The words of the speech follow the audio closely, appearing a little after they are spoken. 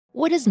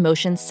What does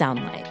motion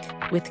sound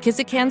like? With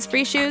Kizikans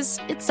free shoes,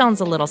 it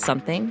sounds a little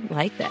something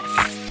like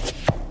this.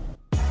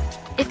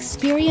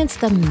 Experience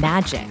the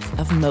magic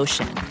of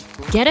motion.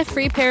 Get a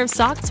free pair of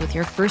socks with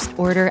your first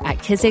order at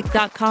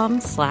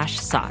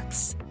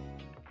kizik.com/socks.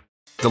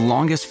 The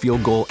longest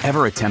field goal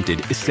ever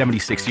attempted is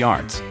 76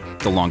 yards.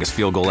 The longest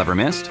field goal ever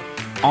missed?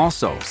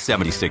 Also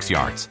 76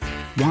 yards.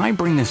 Why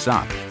bring this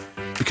up?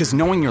 Because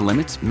knowing your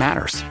limits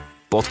matters,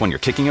 both when you're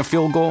kicking a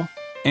field goal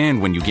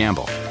and when you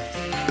gamble.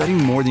 Betting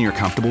more than you're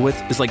comfortable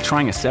with is like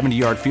trying a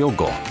 70-yard field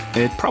goal.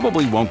 It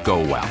probably won't go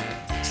well.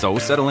 So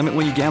set a limit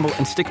when you gamble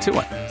and stick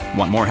to it.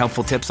 Want more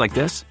helpful tips like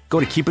this?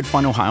 Go to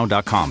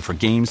keepitfunohio.com for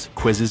games,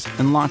 quizzes,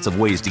 and lots of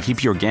ways to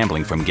keep your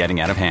gambling from getting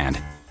out of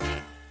hand.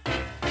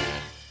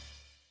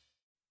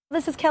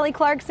 This is Kelly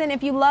Clarkson.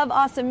 If you love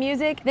awesome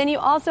music, then you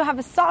also have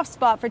a soft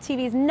spot for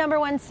TV's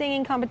 #1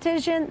 singing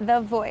competition, The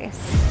Voice.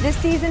 This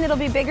season, it'll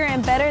be bigger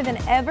and better than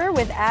ever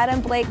with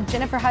Adam Blake,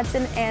 Jennifer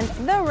Hudson, and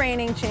the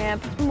reigning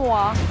champ,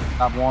 moi.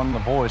 I've won The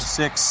Voice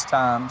 6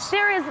 times.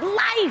 There is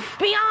life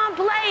beyond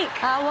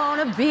Blake. I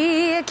want to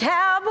be a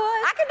cowboy.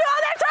 I can do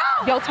all that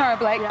too. Your turn,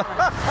 Blake.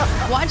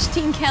 Watch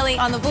Team Kelly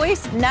on The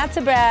Voice. Not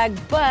to brag,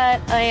 but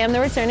I am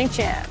the returning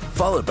champ.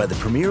 Followed by the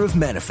premiere of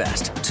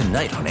Manifest,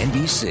 tonight on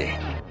NBC.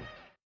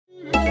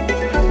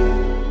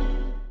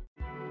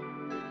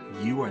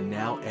 You are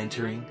now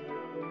entering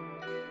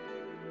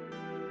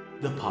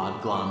the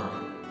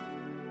Podglomerate.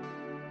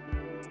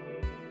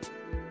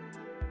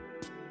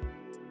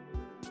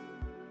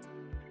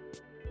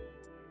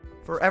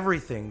 For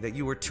everything that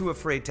you were too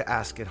afraid to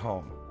ask at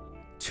home,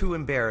 too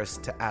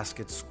embarrassed to ask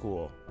at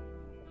school,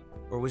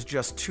 or was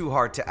just too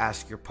hard to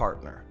ask your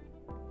partner,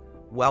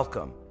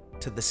 welcome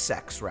to the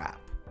Sex Wrap.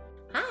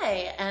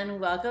 Hi, and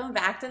welcome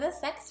back to the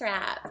Sex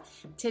Wrap.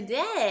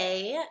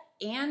 Today,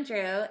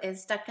 Andrew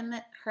is stuck in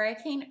the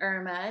Hurricane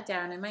Irma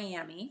down in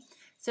Miami.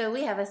 So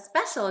we have a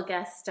special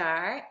guest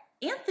star,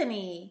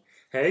 Anthony.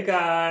 Hey,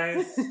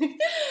 guys.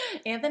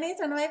 Anthony's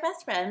one of my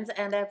best friends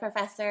and a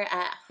professor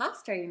at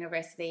Hofstra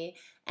University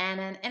and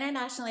an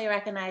internationally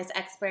recognized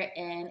expert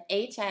in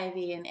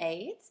HIV and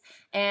AIDS.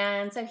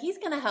 And so he's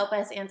going to help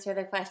us answer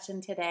the question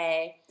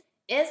today,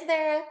 is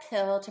there a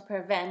pill to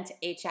prevent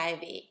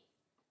HIV?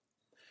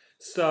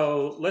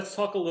 So let's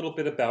talk a little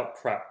bit about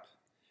PrEP.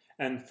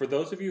 And for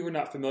those of you who are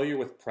not familiar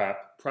with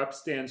PrEP, PrEP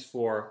stands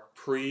for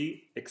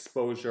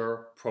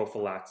pre-exposure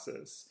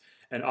prophylaxis.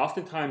 And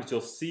oftentimes you'll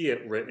see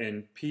it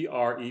written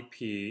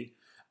PrEP.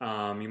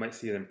 You might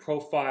see it in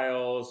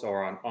profiles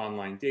or on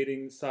online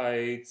dating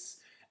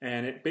sites.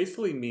 And it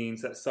basically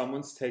means that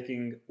someone's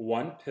taking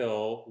one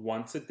pill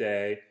once a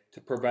day to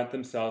prevent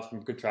themselves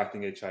from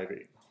contracting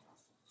HIV.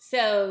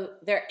 So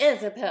there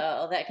is a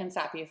pill that can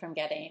stop you from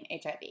getting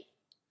HIV.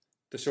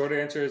 The short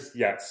answer is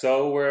yes.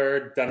 So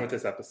we're done with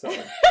this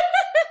episode.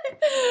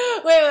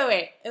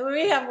 Wait.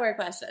 We have more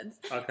questions.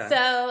 Okay.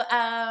 So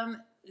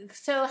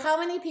how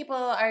many people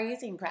are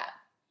using PrEP?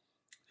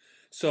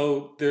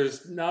 So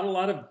there's not a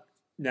lot of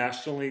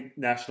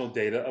national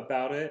data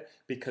about it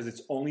because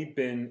it's only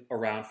been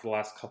around for the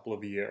last couple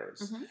of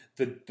years.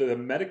 Mm-hmm. The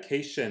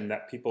medication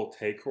that people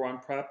take who are on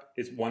PrEP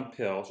is one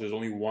pill. So there's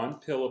only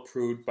one pill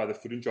approved by the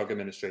Food and Drug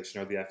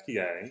Administration or the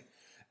FDA.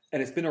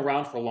 And it's been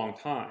around for a long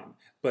time,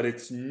 but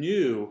it's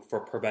new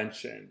for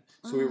prevention.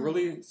 So we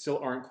really still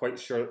aren't quite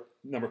sure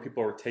the number of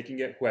people who are taking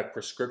it who have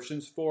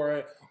prescriptions for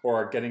it or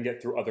are getting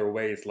it through other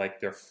ways like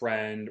their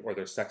friend or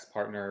their sex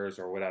partners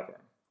or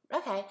whatever.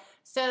 Okay.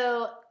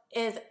 So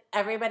is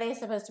everybody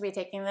supposed to be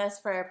taking this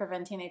for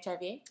preventing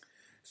HIV?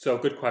 So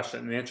good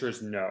question. The answer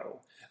is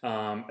no.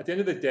 At the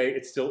end of the day,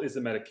 it still is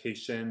a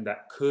medication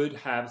that could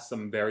have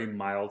some very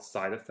mild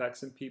side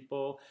effects in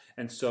people.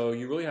 And so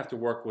you really have to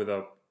work with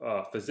a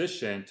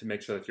physician to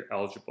make sure that you're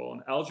eligible.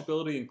 And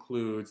eligibility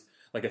includes,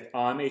 like if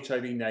I'm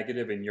HIV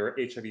negative and you're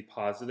HIV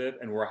positive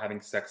and we're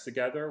having sex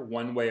together,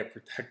 one way of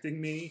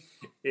protecting me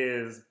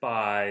is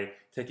by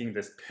taking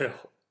this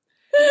pill.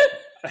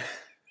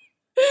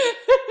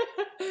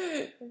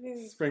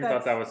 Spring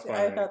thought that was funny.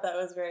 I thought that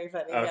was very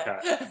funny. Okay,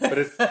 yeah.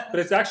 but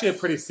it's actually a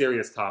pretty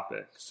serious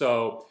topic.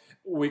 So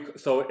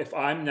if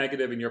I'm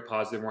negative and you're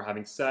positive and we're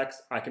having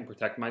sex, I can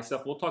protect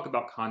myself. We'll talk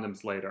about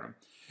condoms later.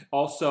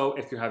 Also,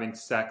 if you're having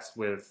sex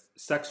with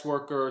sex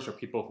workers or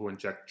people who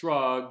inject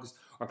drugs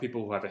or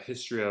people who have a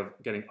history of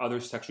getting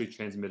other sexually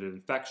transmitted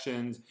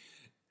infections,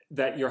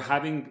 that you're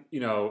having,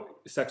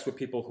 sex with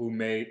people who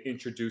may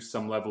introduce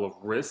some level of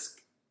risk,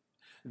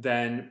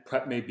 then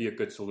PrEP may be a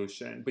good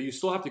solution. But you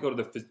still have to go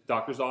to the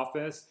doctor's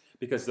office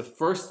because the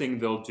first thing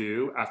they'll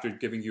do after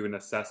giving you an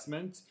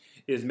assessment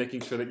is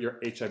making sure that you're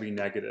HIV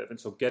negative. And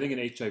so getting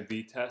an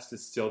HIV test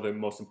is still the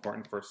most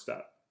important first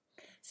step.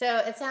 So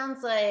it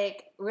sounds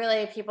like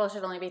really people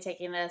should only be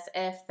taking this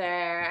if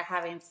they're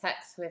having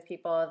sex with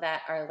people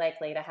that are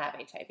likely to have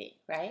HIV,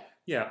 right?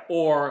 Yeah,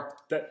 or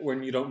that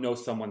when you don't know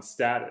someone's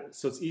status.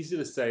 So it's easy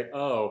to say,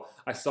 oh,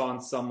 I saw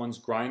on someone's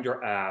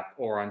Grindr app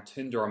or on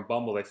Tinder or on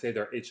Bumble, they say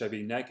they're HIV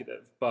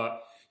negative.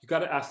 But you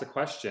got to ask the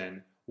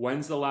question,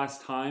 when's the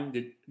last time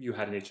that you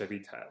had an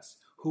HIV test?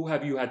 who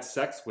have you had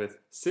sex with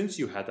since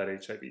you had that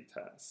HIV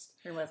test?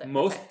 Or was it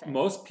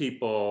Most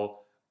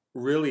people,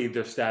 really,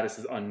 their status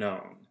is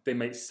unknown. They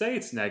might say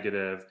it's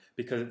negative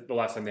because the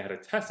last time they had a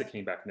test, it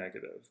came back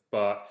negative.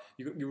 But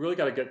you really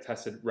got to get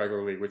tested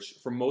regularly, which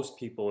for most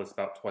people is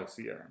about twice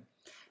a year.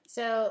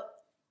 So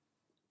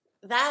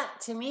that,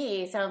 to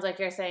me, sounds like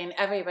you're saying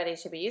everybody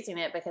should be using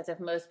it, because if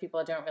most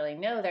people don't really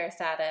know their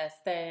status,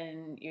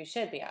 then you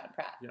should be on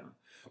PrEP. Yeah.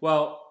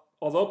 Well,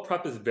 although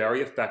PrEP is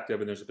very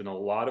effective, and there's been a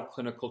lot of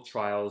clinical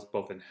trials,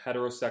 both in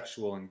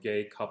heterosexual and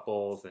gay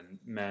couples and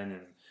men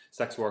and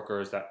sex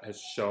workers, that has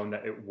shown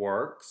that it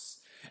works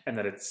and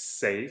that it's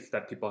safe,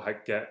 that people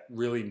get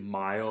really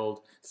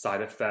mild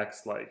side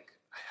effects like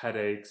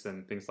headaches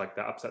and things like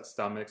that, upset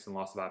stomachs and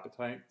loss of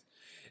appetite.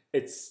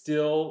 It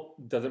still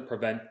doesn't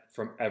prevent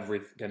from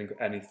getting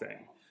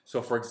anything.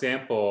 So, for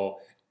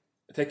example,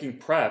 taking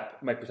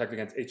PrEP might protect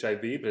against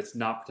HIV, but it's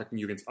not protecting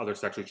you against other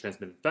sexually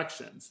transmitted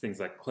infections, things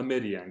like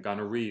chlamydia and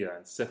gonorrhea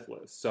and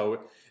syphilis.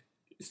 So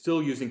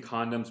still using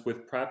condoms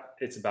with PrEP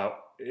is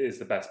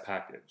the best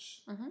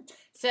package. Mm-hmm.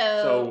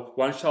 So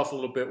why don't you tell us a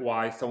little bit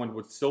why someone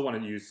would still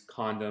want to use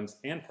condoms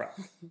and PrEP?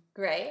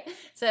 Great.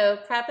 So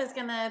PrEP is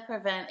going to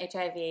prevent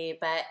HIV,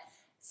 but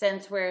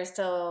since we're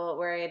still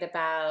worried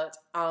about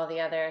all the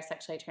other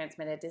sexually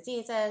transmitted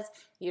diseases,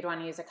 you'd want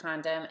to use a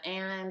condom,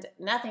 and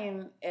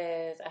nothing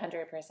is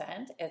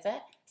 100%, is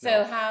it? So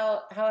No.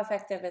 how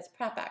effective is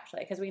PrEP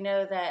actually? Because we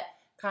know that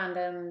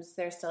condoms,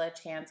 there's still a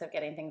chance of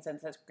getting things in,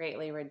 so it's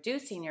greatly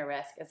reducing your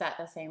risk. Is that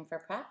the same for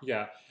PrEP?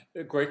 Yeah,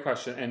 great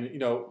question. And,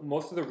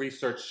 most of the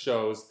research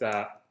shows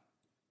that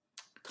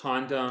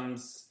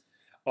condoms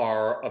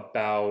are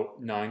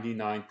about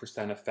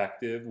 99%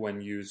 effective when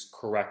used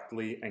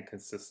correctly and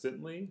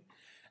consistently.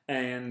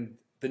 And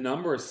the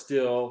number is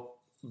still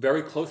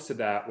very close to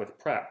that with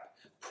PrEP.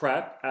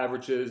 PrEP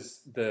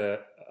averages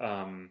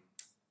I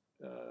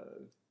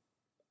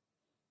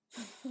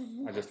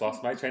just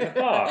lost my train of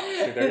thought.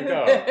 So there you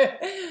go.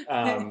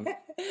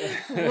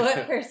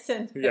 What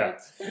percentage? Yeah,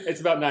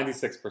 it's about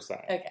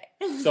 96%. Okay.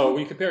 So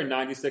when you compare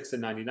 96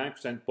 and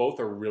 99%, both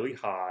are really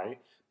high,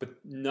 but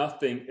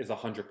nothing is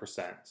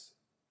 100%.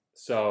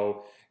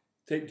 So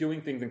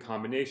doing things in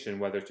combination,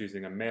 whether it's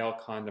using a male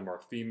condom or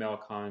a female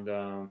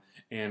condom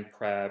and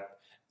PrEP,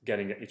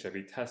 getting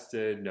HIV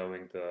tested,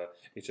 knowing the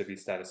HIV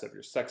status of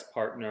your sex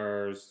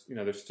partners,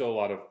 there's still a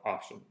lot of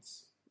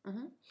options.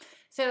 Mm-hmm.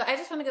 So I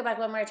just want to go back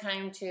one more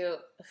time to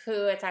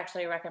who it's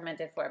actually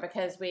recommended for,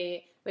 because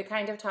we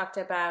kind of talked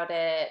about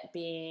it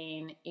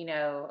being,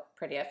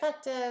 pretty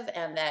effective,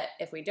 and that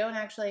if we don't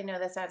actually know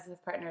the status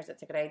of partners,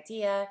 it's a good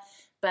idea.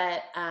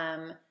 But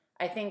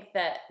I think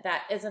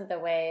that isn't the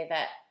way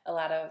that a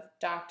lot of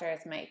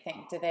doctors might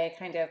think. Do they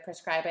kind of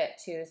prescribe it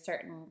to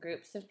certain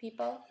groups of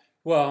people?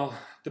 Well,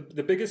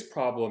 the biggest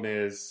problem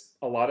is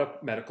a lot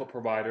of medical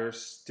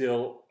providers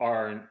still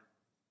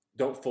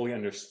don't fully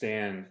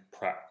understand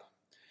PrEP.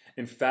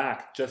 In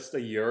fact, just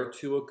a year or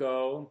two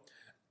ago,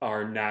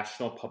 our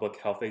National Public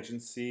Health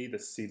Agency, the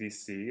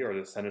CDC, or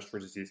the Centers for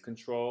Disease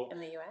Control,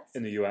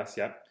 in the U.S.,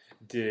 yep,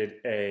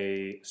 did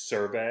a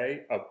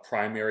survey of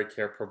primary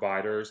care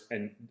providers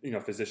and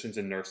physicians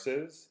and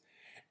nurses,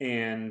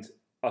 and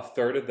a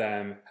third of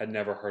them had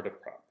never heard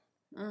of PrEP.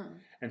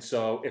 Mm. And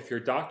so, if your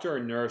doctor or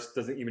nurse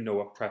doesn't even know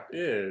what PrEP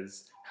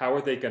is, how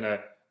are they going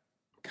to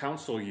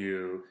counsel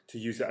you to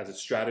use it as a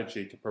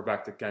strategy to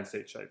protect against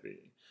HIV?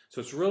 So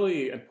it's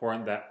really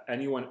important that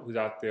anyone who's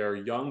out there,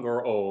 young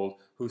or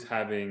old, who's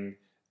having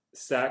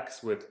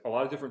sex with a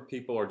lot of different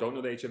people or don't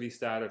know the HIV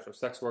status, or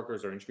sex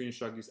workers or intravenous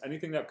drug use,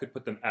 anything that could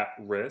put them at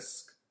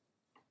risk,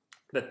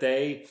 that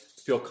they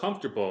feel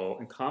comfortable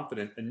and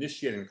confident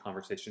initiating a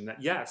conversation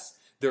that, yes,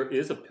 there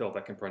is a pill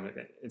that can prevent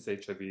against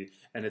HIV,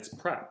 and it's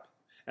PrEP.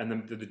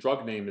 And the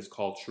drug name is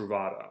called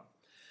Truvada.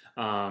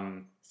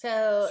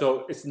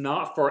 So it's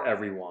not for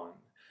everyone,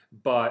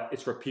 but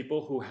it's for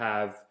people who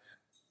have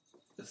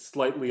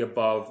slightly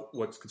above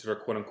what's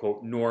considered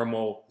quote-unquote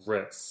normal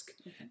risk.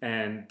 Mm-hmm.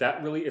 And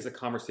that really is a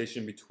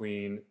conversation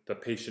between the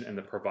patient and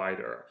the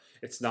provider.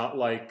 It's not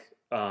like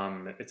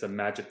it's a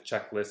magic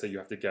checklist that you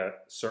have to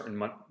get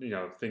certain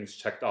things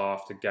checked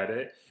off to get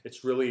it.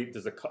 It's really,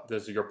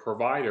 does your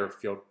provider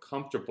feel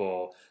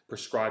comfortable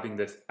prescribing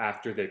this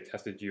after they've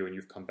tested you and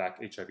you've come back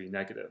HIV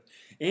negative?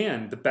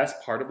 And the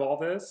best part of all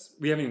this,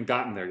 we haven't even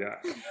gotten there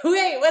yet.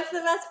 Wait, what's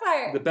the best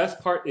part? The best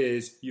part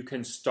is you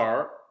can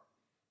start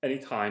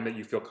anytime that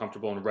you feel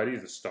comfortable and ready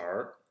to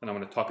start, and I'm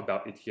going to talk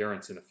about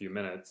adherence in a few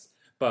minutes,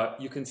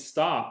 but you can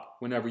stop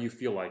whenever you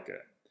feel like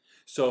it.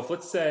 So if,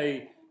 let's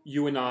say,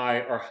 you and I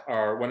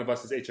are one of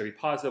us is HIV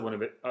positive, one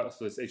of us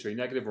is HIV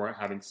negative, we're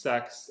having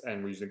sex,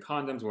 and we're using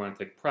condoms, we want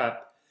to take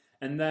PrEP,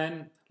 and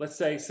then, let's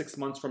say 6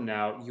 months from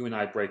now, you and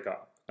I break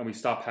up, and we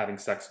stop having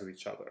sex with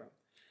each other.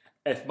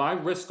 If my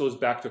risk goes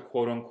back to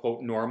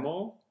quote-unquote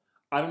normal,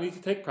 I don't need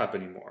to take PrEP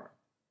anymore.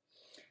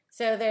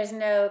 So there's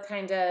no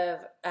kind of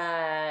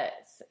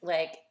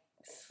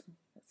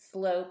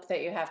slope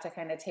that you have to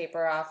kind of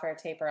taper off or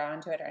taper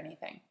onto it or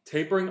anything?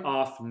 Tapering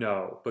off,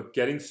 no. But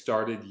getting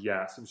started,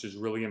 yes, which is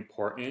really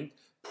important.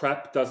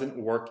 PrEP doesn't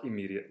work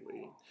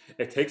immediately.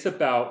 It takes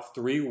about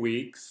 3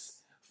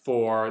 weeks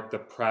for the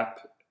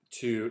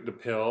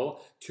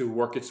pill to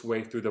work its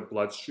way through the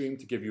bloodstream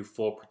to give you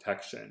full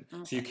protection.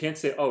 Okay. So you can't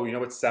say, oh, you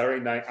know, it's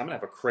Saturday night, I'm going to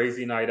have a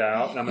crazy night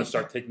out and I'm going to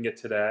start taking it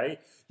today.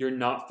 You're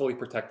not fully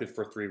protected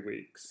for 3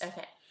 weeks.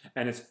 Okay.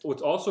 And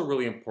what's also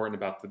really important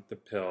about the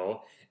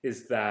pill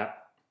is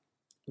that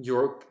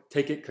you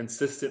take it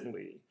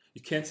consistently.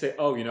 You can't say,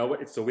 oh, you know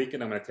what, it's the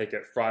weekend, I'm going to take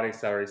it Friday,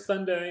 Saturday,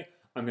 Sunday.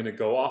 I'm going to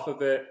go off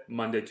of it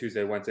Monday,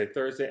 Tuesday, Wednesday,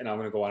 Thursday, and I'm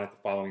going to go on it the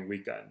following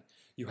weekend.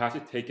 You have to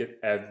take it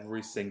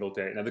every single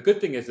day. Now, the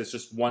good thing is it's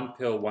just one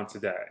pill once a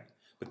day.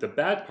 But the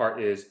bad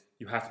part is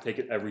you have to take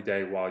it every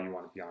day while you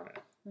want to be on it.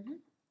 Mm-hmm.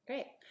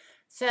 Great.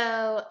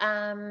 So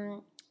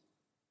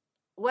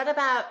what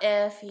about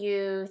if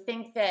you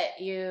think that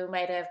you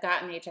might have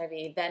gotten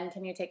HIV? Then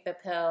can you take the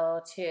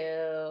pill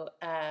to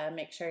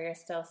make sure you're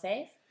still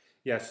safe?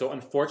 Yeah, so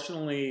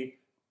unfortunately,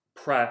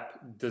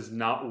 PrEP does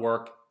not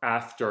work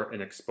after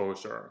an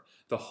exposure.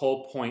 The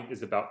whole point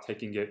is about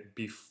taking it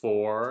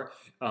before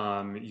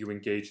you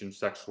engage in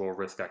sexual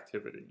risk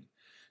activity.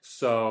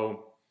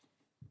 So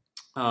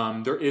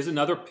there is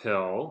another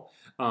pill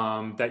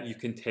that you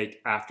can take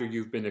after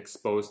you've been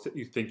exposed,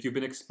 you think you've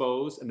been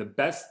exposed, and the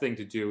best thing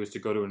to do is to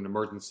go to an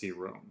emergency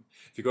room.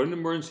 If you go to an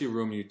emergency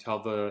room and you tell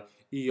the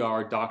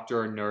ER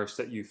doctor or nurse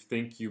that you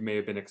think you may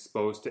have been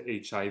exposed to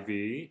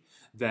HIV,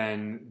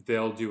 then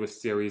they'll do a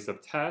series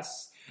of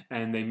tests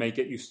and they may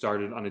get you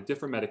started on a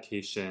different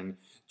medication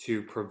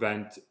to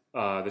prevent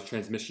the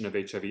transmission of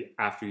HIV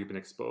after you've been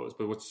exposed.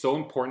 But what's so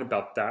important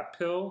about that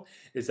pill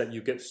is that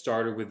you get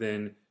started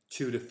within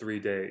 2 to 3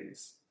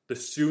 days. The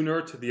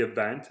sooner to the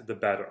event, the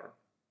better.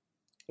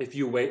 If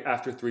you wait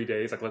after 3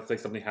 days, like let's say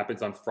something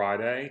happens on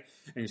Friday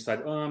and you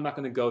decide, oh, I'm not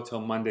going to go till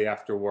Monday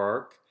after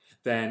work,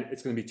 then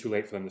it's going to be too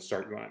late for them to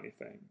start you on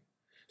anything.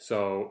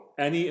 So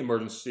any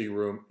emergency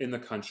room in the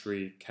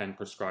country can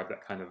prescribe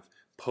that kind of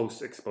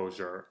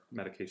post-exposure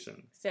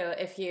medication. So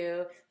if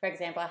you, for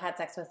example, had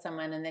sex with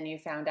someone and then you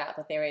found out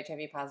that they were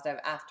HIV positive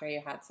after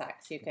you had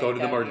sex, you could go to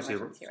the emergency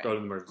room. Go to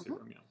the emergency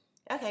room,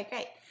 yeah. Okay,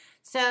 great.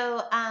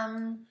 So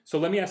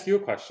let me ask you a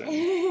question.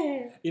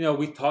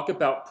 We talk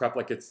about PrEP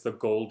like it's the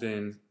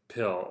golden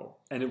pill,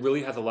 and it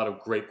really has a lot of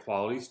great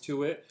qualities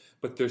to it,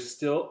 but there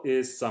still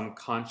is some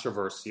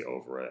controversy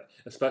over it,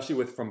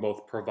 especially from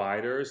both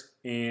providers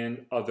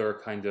and other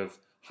kind of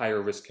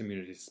higher risk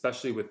communities,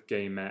 especially with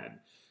gay men.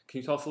 Can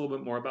you tell us a little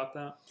bit more about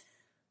that?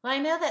 Well, I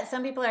know that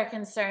some people are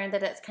concerned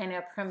that it's kind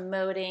of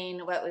promoting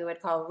what we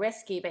would call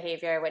risky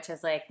behavior, which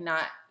is like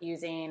not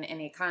using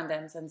any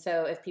condoms. And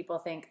so if people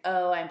think,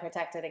 oh, I'm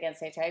protected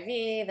against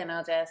HIV, then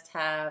I'll just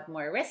have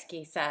more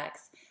risky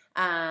sex.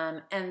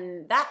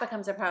 And that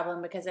becomes a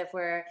problem because if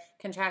we're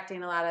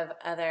contracting a lot of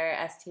other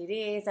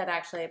STDs, that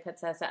actually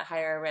puts us at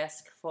higher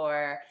risk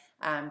for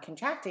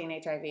contracting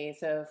HIV.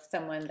 So if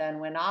someone then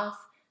went off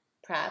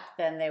PrEP,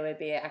 then they would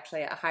be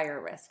actually at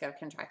higher risk of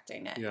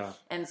contracting it. Yeah.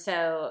 And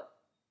so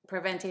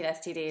preventing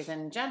STDs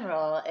in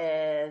general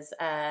is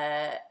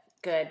a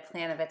good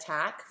plan of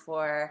attack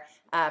for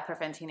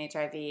preventing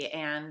HIV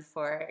and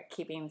for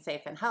keeping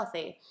safe and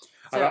healthy.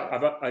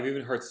 So, I've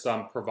even heard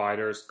some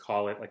providers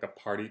call it like a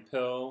party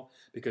pill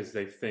because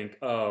they think,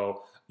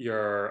 oh,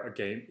 you're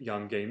a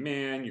young gay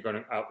man, you're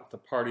going out with the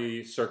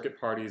party, circuit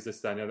parties, this,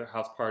 that, and the other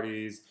house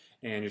parties,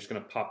 and you're just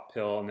going to pop a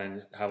pill and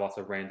then have lots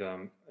of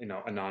random,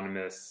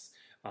 anonymous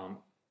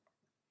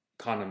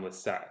condomless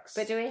sex.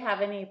 But do we have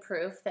any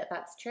proof that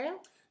that's true?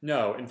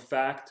 No. In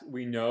fact,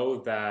 we know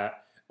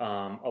that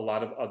a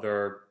lot of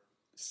other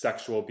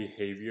sexual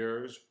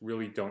behaviors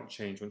really don't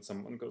change when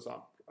someone goes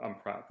on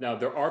PrEP. Now,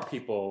 there are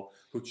people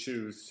who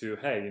choose to,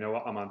 hey, you know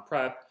what, I'm on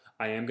PrEP,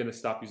 I am going to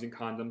stop using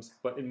condoms.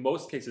 But in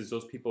most cases,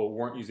 those people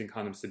weren't using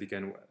condoms to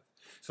begin with.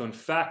 So in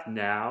fact,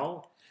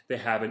 now they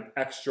have an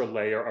extra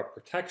layer of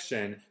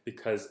protection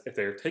because if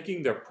they're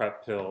taking their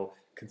PrEP pill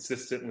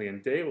consistently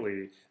and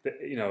daily,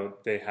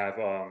 they have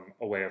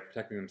a way of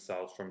protecting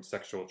themselves from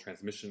sexual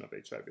transmission of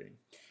HIV.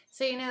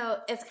 So,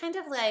 it's kind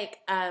of like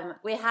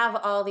we have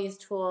all these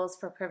tools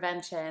for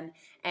prevention,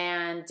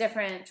 and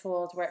different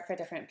tools work for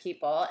different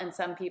people. And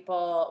some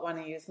people want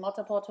to use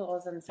multiple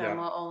tools, and some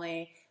will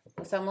only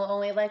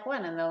like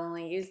one, and they'll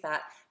only use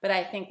that. But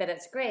I think that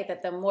it's great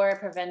that the more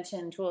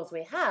prevention tools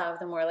we have,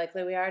 the more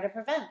likely we are to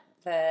prevent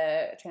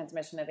the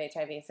transmission of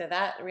HIV. So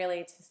that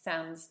really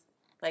sounds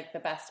like the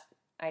best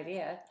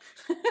idea.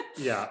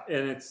 Yeah,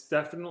 and it's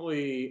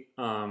definitely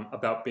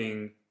about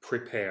being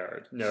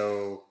prepared.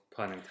 No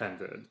pun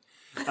intended.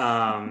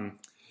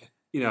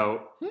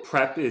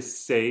 PrEP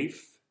is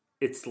safe,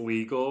 it's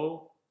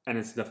legal, and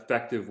it's an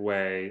effective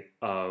way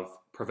of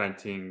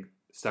preventing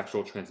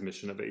sexual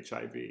transmission of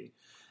HIV.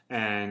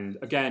 And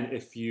again,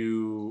 if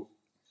you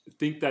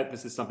think that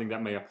this is something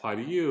that may apply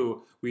to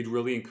you, we'd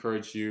really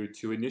encourage you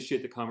to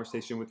initiate the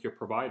conversation with your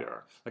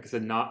provider. Like I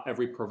said, not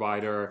every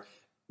provider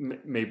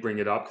may bring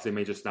it up because they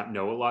may just not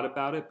know a lot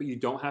about it, but you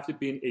don't have to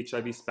be an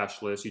HIV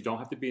specialist. You don't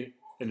have to be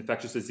an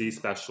infectious disease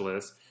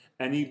specialist.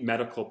 Any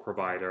medical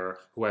provider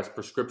who has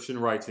prescription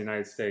rights in the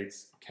United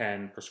States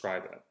can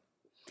prescribe it.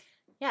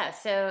 Yeah,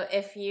 so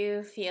if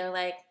you feel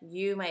like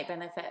you might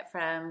benefit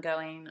from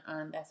going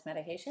on this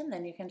medication,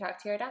 then you can talk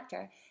to your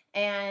doctor.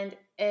 And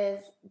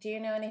do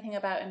you know anything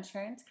about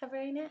insurance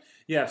covering it?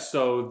 Yeah,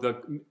 so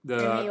in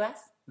the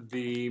U.S.?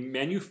 The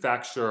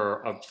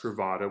manufacturer of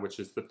Truvada, which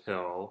is the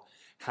pill,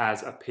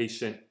 has a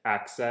patient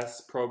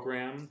access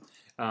program.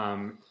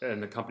 And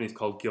the company is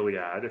called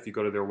Gilead. If you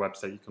go to their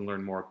website, you can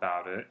learn more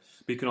about it.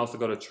 But you can also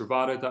go to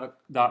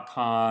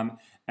Truvada.com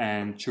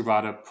and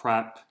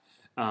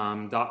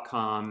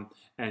TruvadaPrep.com,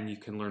 and you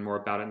can learn more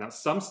about it. Now,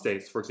 some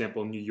states, for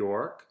example, New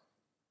York,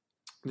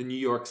 the New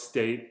York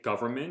state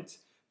government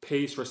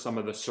pays for some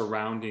of the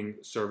surrounding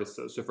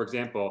services. So, for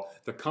example,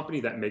 the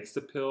company that makes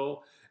the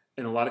pill,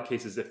 in a lot of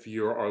cases, if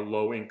you are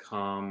low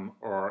income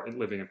or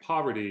living in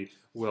poverty,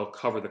 will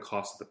cover the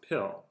cost of the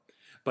pill.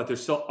 But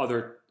there's still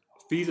other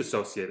fees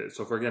associated.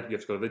 So, for example, you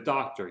have to go to the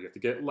doctor, you have to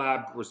get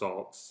lab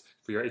results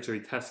for your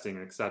HIV testing,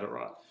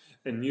 etc.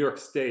 In New York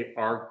State,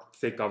 our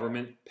state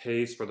government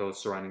pays for those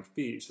surrounding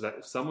fees so that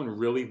if someone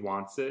really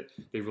wants it,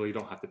 they really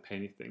don't have to pay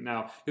anything.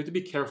 Now, you have to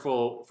be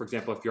careful, for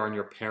example, if you're on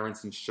your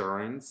parents'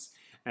 insurance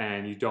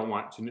and you don't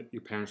want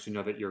your parents to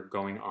know that you're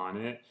going on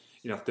it.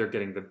 If they're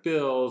getting the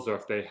bills or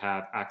if they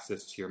have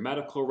access to your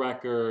medical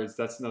records,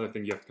 that's another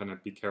thing you have to kind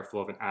of be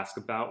careful of and ask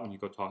about when you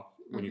go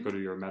you go to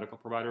your medical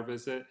provider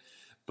visit.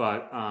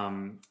 But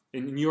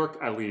in New York,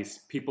 at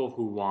least, people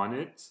who want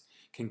it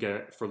can get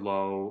it for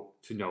low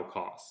to no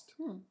cost.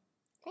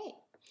 Great.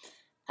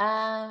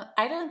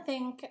 I don't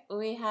think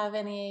we have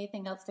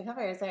anything else to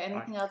cover. Is there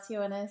anything else you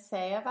want to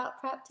say about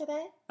PrEP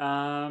today?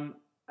 I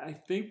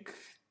think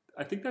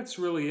that's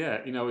really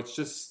it.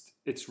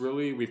 It's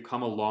really, we've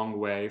come a long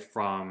way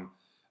from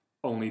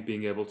only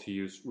being able to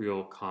use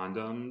real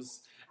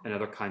condoms and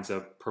other kinds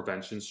of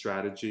prevention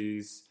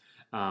strategies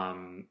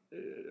to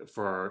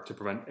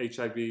prevent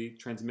HIV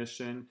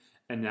transmission.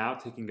 And now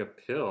taking a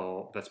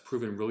pill that's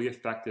proven really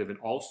effective in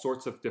all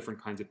sorts of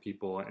different kinds of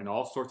people and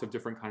all sorts of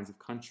different kinds of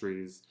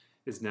countries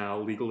is now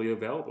legally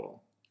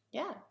available.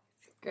 Yeah,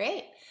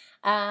 great.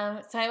 So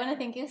I want to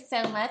thank you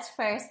so much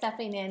for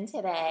stepping in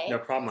today. No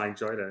problem. I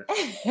enjoyed it.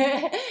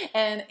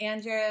 And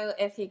Andrew,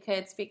 if you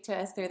could speak to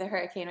us through the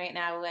hurricane right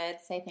now, would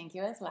say thank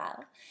you as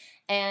well.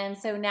 And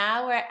so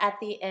now we're at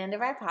the end of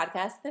our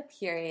podcast, The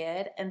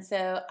Period. And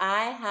so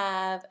I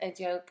have a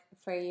joke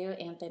for you,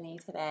 Anthony,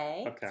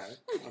 today. Okay.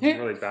 I'm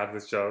really bad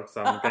with jokes,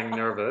 so I'm getting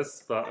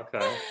nervous, but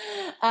okay.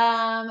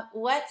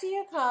 What do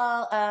you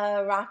call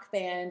a rock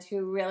band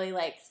who really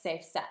likes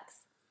safe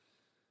sex?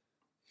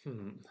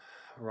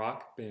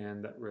 Rock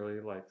band that really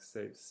likes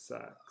safe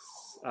sex.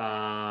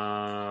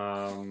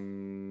 I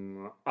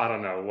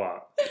don't know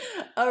what.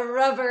 A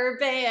rubber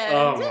band.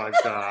 Oh my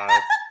God.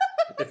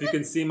 If you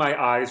can see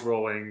my eyes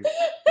rolling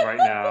right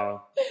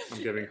now,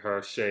 I'm giving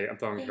her shade. I'm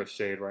throwing her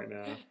shade right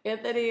now.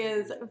 Anthony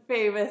is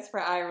famous for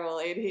eye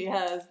rolling. He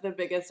has the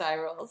biggest eye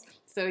rolls.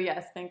 So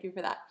yes, thank you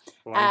for that.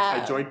 Well, I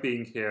enjoyed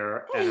being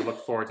here, and I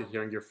look forward to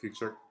hearing your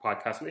future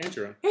podcast with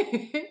Andrew.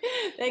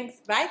 Thanks.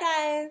 Bye,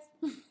 guys.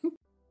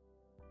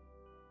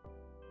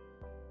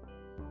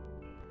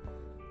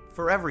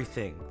 For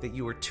everything that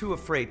you were too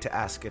afraid to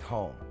ask at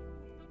home,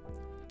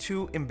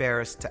 too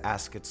embarrassed to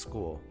ask at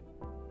school,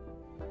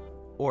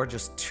 or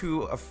just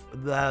too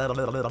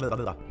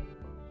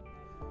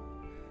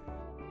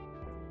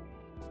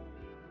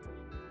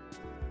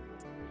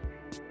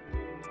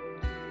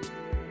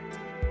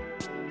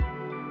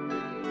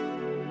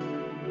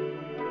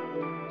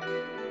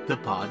The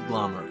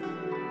Podglomerate,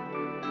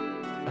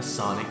 a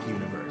sonic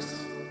universe.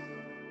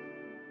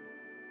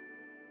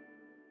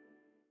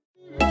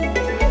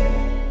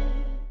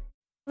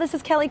 This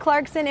is Kelly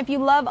Clarkson. If you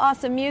love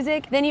awesome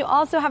music, then you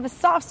also have a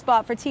soft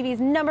spot for TV's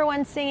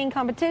 #1 singing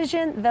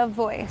competition, The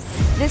Voice.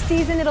 This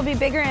season, it'll be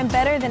bigger and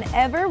better than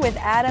ever with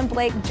Adam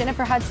Blake,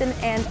 Jennifer Hudson,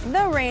 and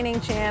the reigning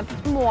champ,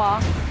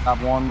 moi.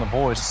 I've won The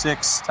Voice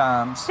 6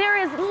 times. There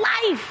is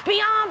life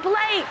beyond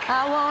Blake.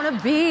 I want to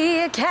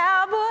be a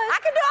cowboy. I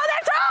can do all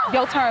that too.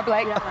 Your turn,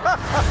 Blake.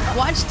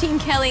 Watch Team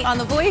Kelly on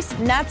The Voice.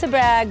 Not to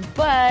brag,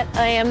 but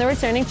I am the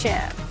returning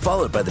champ.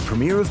 Followed by the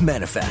premiere of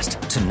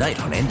Manifest, tonight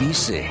on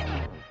NBC.